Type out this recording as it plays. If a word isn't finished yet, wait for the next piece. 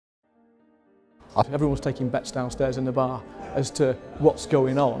Everyone's taking bets downstairs in the bar as to what's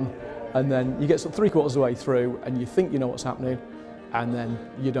going on, and then you get sort of 3/4 of the way through and you think you know what's happening, and then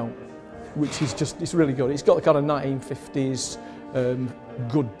you don't, which is just, it's really good. It's got the kind of 1950s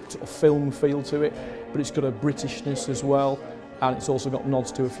good sort of film feel to it, but it's got a Britishness as well, and it's also got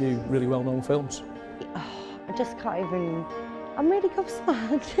nods to a few really well-known films. I just can't even, I'm really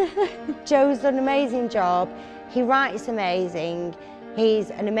gobsmacked. Joe's done an amazing job. He writes amazing.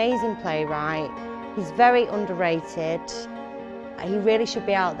 He's an amazing playwright. He's very underrated. He really should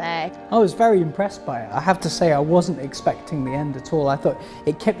be out there. I was very impressed by it. I have to say I wasn't expecting the end at all. I thought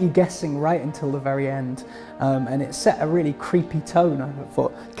it kept you guessing right until the very end, and it set a really creepy tone, I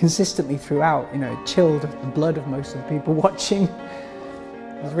thought, consistently throughout. You know, it chilled the blood of most of the people watching.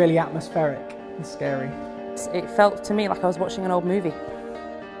 It was really atmospheric and scary. It felt to me like I was watching an old movie,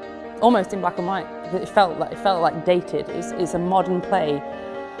 almost in black and white. It felt like dated. It's a modern play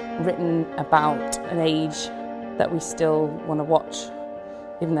written about an age that we still want to watch,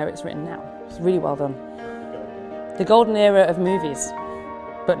 even though it's written now. It's really well done. The golden era of movies,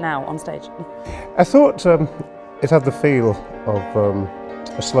 but now on stage. I thought it had the feel of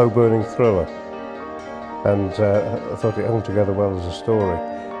a slow-burning thriller, and I thought it hung together well as a story,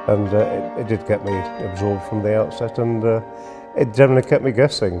 and it did get me absorbed from the outset, and it generally kept me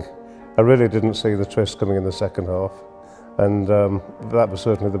guessing. I really didn't see the twist coming in the second half, and that was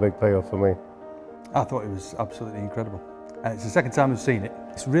certainly the big payoff for me. I thought it was absolutely incredible. It's the second time I've seen it.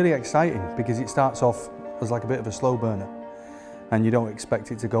 It's really exciting because it starts off as like a bit of a slow burner and you don't expect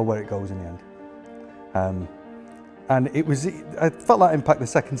it to go where it goes in the end. And I felt that impact the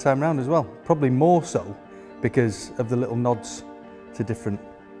second time round as well, probably more so because of the little nods to different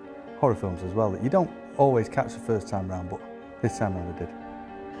horror films as well that you don't always catch the first time round, but this time round I did.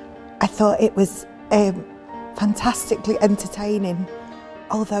 I thought it was fantastically entertaining,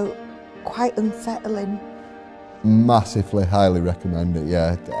 although quite unsettling. Massively highly recommend it,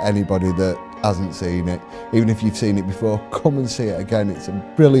 yeah. Unybody that hasn't seen it, even if you've seen it before, come and see it again. It's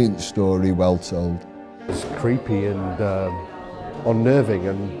a brilliant story, well told. It's creepy and unnerving,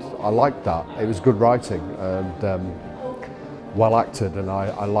 and I liked that. It was good writing and well acted, and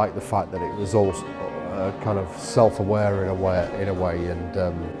I liked the fact that it was all kind of self-aware in a way, and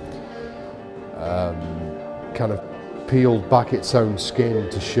kind of peeled back its own skin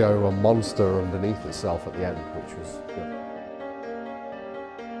to show a monster underneath itself at the end, which was good.